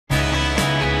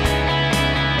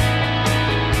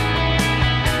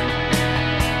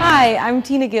Hi, I'm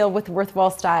Tina Gill with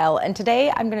Worthwhile Style, and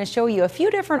today I'm going to show you a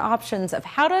few different options of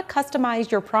how to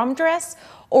customize your prom dress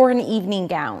or an evening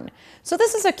gown. So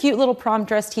this is a cute little prom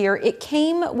dress here. It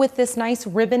came with this nice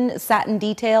ribbon satin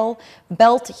detail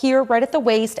belt here right at the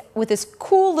waist with this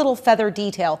cool little feather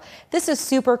detail. This is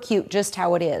super cute just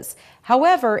how it is.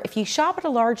 However, if you shop at a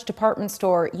large department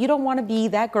store, you don't want to be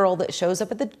that girl that shows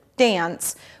up at the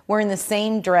dance wearing the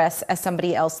same dress as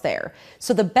somebody else there.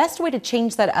 So the best way to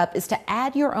change that up is to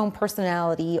add your own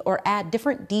personality or add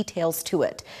different details to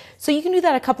it. So you can do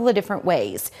that a couple of different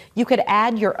ways. You could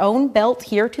add your own belt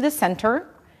here to the center.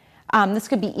 This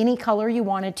could be any color you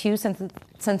wanted to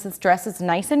since this dress is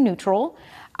nice and neutral.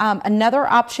 Another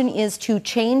option is to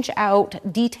change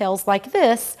out details like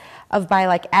this by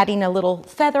like adding a little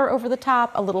feather over the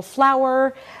top, a little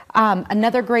flower.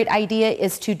 Another great idea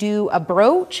is to do a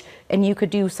brooch, and you could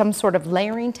do some sort of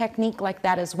layering technique like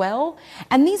that as well.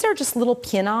 And these are just little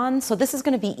pin-ons, so this is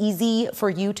going to be easy for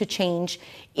you to change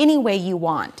any way you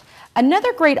want.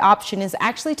 Another great option is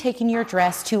actually taking your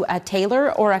dress to a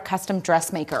tailor or a custom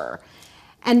dressmaker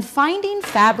and finding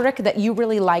fabric that you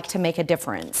really like to make a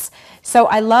difference. So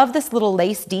I love this little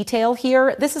lace detail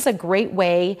here. This is a great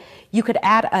way. You could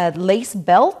add a lace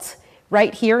belt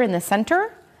right here in the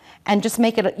center and just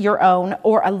make it your own,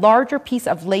 or a larger piece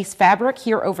of lace fabric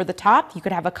here over the top. You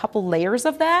could have a couple layers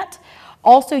of that.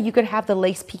 Also, you could have the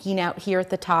lace peeking out here at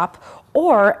the top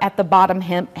or at the bottom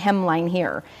hemline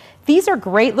here. These are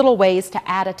great little ways to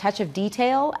add a touch of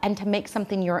detail and to make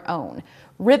something your own.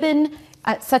 Ribbon,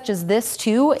 such as this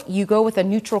too, you go with a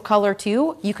neutral color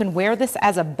too. You can wear this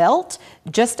as a belt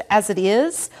just as it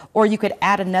is, or you could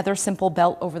add another simple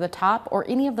belt over the top or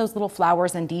any of those little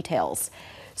flowers and details.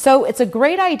 So it's a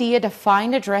great idea to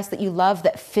find a dress that you love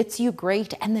that fits you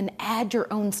great and then add your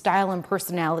own style and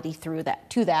personality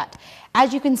to that.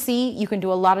 As you can see, you can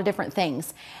do a lot of different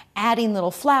things. Adding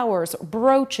little flowers,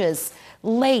 brooches,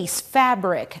 lace,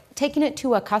 fabric, taking it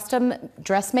to a custom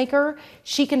dressmaker,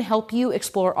 she can help you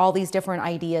explore all these different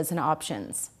ideas and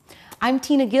options. I'm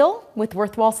Tina Gill with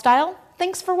Worthwhile Style.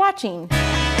 Thanks for watching.